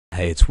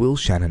Hey, it's Will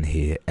Shannon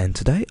here, and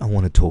today I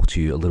want to talk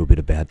to you a little bit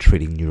about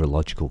treating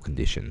neurological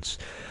conditions.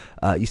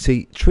 You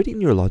see, treating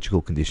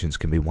neurological conditions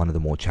can be one of the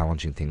more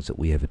challenging things that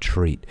we ever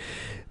treat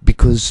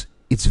because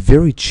it's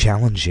very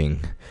challenging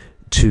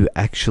to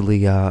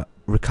actually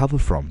recover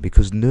from,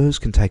 because nerves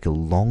can take a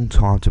long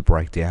time to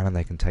break down and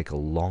they can take a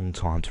long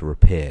time to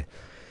repair.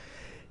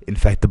 In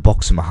fact, the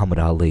boxer Muhammad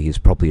Ali is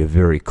probably a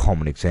very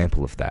common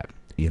example of that,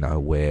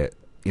 where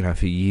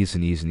for years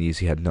and years and years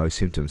he had no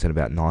symptoms, and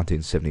about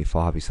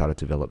 1975 he started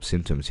to develop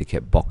symptoms. He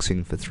kept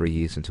boxing for 3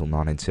 years until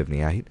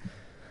 1978,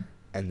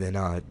 and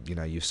then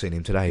you've seen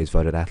him today. He's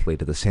voted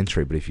athlete of the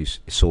century, but if you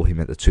saw him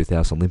at the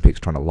 2000 Olympics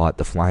trying to light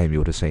the flame, you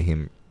would have seen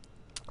him,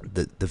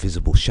 the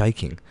visible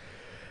shaking.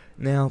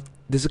 Now,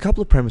 there's a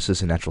couple of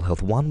premises in natural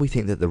health. One, we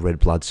think that the red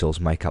blood cells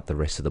make up the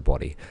rest of the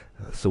body.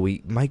 So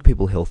we make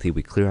people healthy,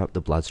 we clear up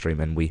the bloodstream,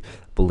 and we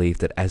believe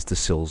that as the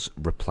cells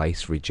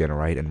replace,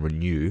 regenerate, and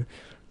renew,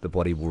 the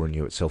body will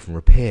renew itself and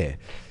repair.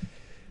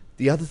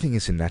 The other thing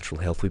is, in natural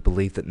health, we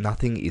believe that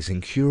nothing is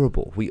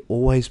incurable. We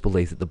always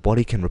believe that the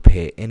body can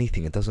repair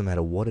anything. It doesn't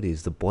matter what it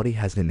is. The body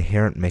has an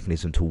inherent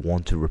mechanism to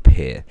want to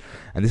repair.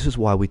 And this is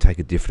why we take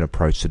a different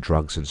approach to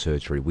drugs and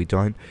surgery. We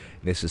don't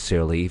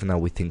necessarily, even though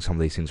we think some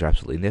of these things are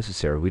absolutely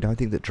necessary, we don't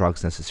think that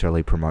drugs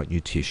necessarily promote new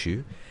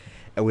tissue.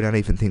 And we don't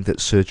even think that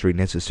surgery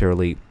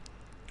necessarily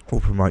will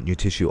promote new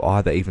tissue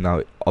either, even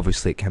though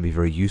obviously it can be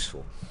very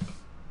useful.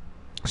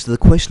 So the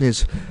question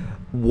is,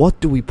 what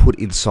do we put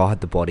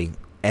inside the body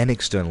and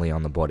externally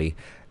on the body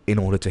in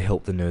order to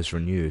help the nerves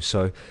renew?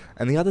 So,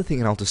 and the other thing,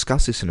 and I'll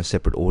discuss this in a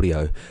separate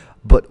audio,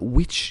 but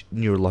which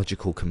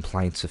neurological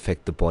complaints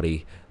affect the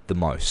body the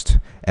most?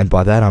 And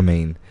by that I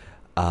mean,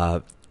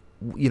 what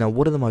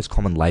are the most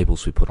common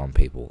labels we put on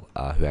people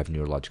who have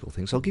neurological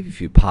things? I'll give you a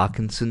few.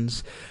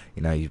 Parkinsons,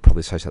 you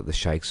probably associate the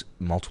shakes,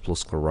 multiple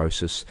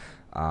sclerosis,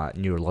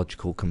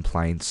 neurological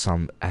complaints,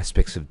 some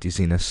aspects of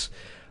dizziness.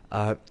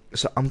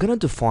 So I'm going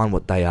to define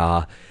what they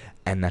are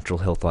and natural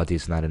health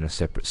ideas and that in a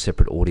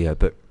separate audio.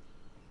 But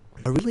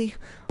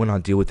when I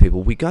deal with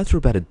people, we go through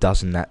about a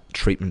dozen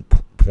treatment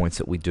points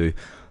that we do.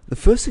 The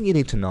first thing you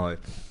need to know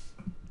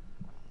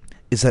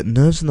is that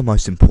nerves are the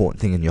most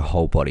important thing in your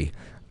whole body.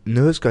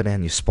 Nerves go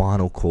down your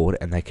spinal cord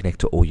and they connect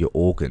to all your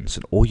organs,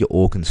 and all your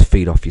organs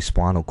feed off your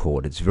spinal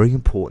cord. It's very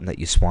important that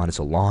your spine is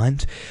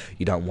aligned.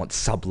 You don't want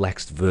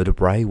subluxed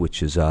vertebrae,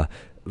 which is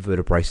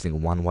vertebrae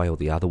sitting one way or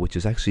the other, which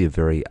is actually a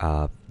very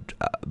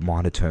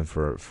minor term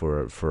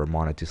for a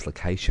minor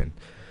dislocation.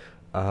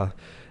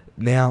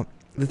 Now,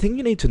 the thing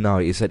you need to know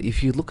is that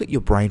if you look at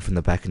your brain from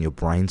the back and your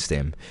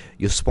brainstem,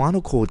 your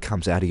spinal cord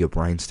comes out of your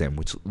brainstem,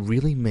 which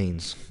really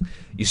means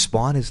your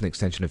spine is an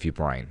extension of your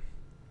brain.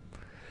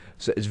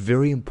 So it's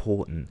very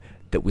important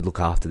that we look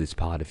after this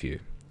part of you.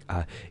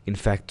 In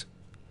fact,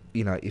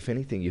 if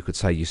anything, you could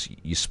say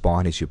your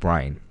spine is your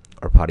brain,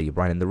 or a part of your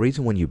brain. And the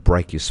reason when you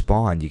break your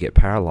spine, you get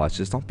paralyzed,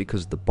 is not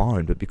because of the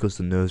bone, but because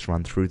the nerves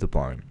run through the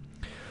bone.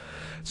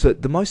 So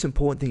the most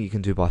important thing you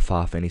can do by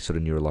far for any sort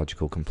of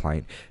neurological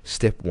complaint,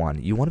 step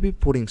one, you want to be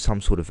putting some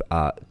sort of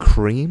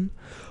cream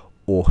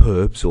or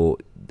herbs, or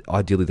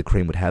ideally the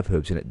cream would have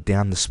herbs in it,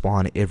 down the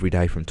spine every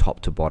day from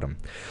top to bottom.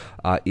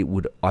 It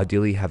would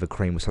ideally have a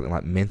cream with something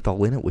like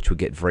menthol in it, which would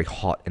get very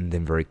hot and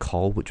then very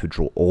cold, which would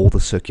draw all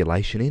the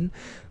circulation in.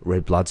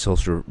 Red blood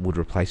cells would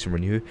replace and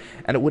renew.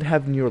 And it would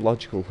have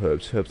neurological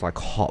herbs like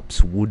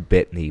hops, wood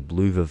betony,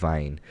 blue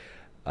vervain,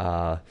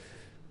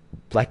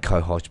 black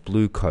cohosh,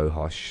 blue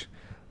cohosh.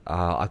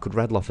 I could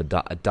rattle off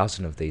a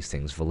dozen of these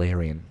things,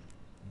 valerian.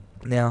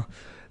 Now,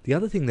 the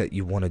other thing that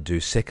you want to do,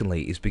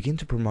 secondly, is begin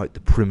to promote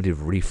the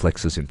primitive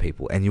reflexes in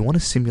people, and you want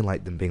to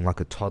simulate them being like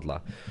a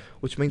toddler,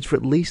 which means for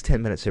at least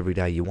 10 minutes every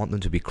day, you want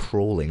them to be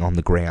crawling on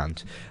the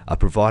ground,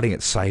 providing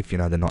it's safe.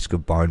 They're not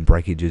good bone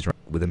breakages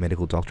with a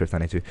medical doctor if they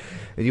need to.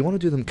 And you want to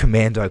do them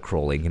commando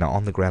crawling,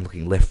 on the ground,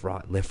 looking left,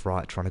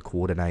 right, trying to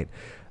coordinate,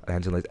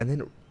 and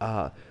then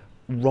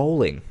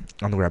rolling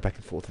on the ground, back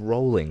and forth,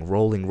 rolling,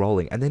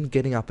 and then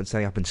getting up and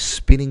standing up and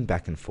spinning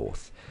back and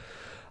forth.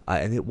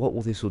 And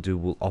what this will do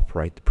will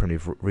operate the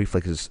primitive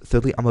reflexes.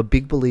 Thirdly, I'm a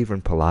big believer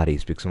in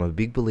Pilates, because I'm a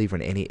big believer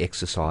in any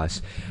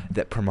exercise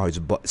that promotes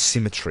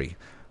symmetry.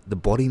 The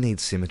body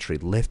needs symmetry.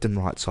 Left and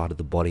right side of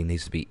the body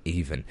needs to be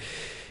even.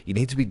 You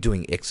need to be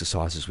doing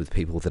exercises with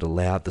people that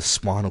allow the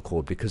spinal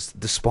cord, because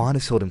the spine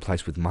is held in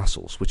place with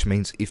muscles, which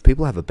means if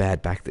people have a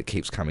bad back that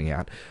keeps coming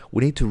out,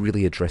 we need to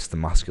really address the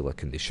muscular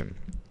condition.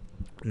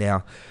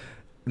 Now,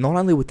 not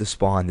only with the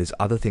spine, there's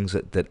other things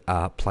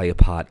that play a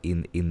part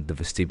in the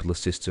vestibular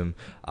system,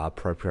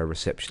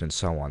 proprioception, and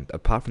so on.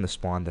 Apart from the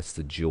spine, that's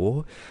the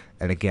jaw.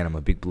 And again, I'm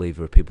a big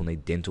believer if people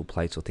need dental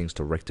plates or things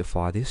to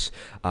rectify this.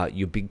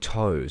 Your big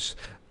toes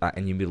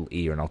and your middle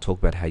ear, and I'll talk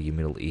about how your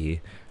middle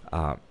ear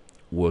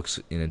works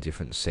in a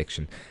different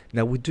section.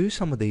 Now, we do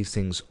some of these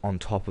things on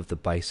top of the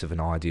base of an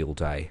ideal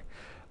day.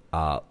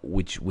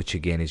 Which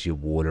again is your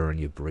water and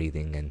your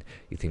breathing and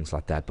your things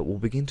like that. But we'll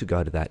begin to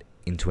go to that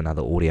into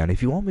another audio. And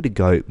if you want me to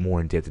go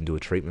more in depth and do a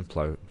treatment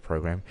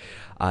program,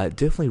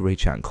 definitely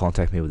reach out and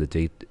contact me with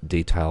the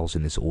details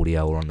in this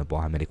audio or on the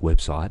Biomedic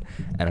website,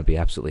 and I'd be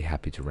absolutely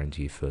happy to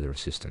render you further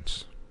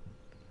assistance.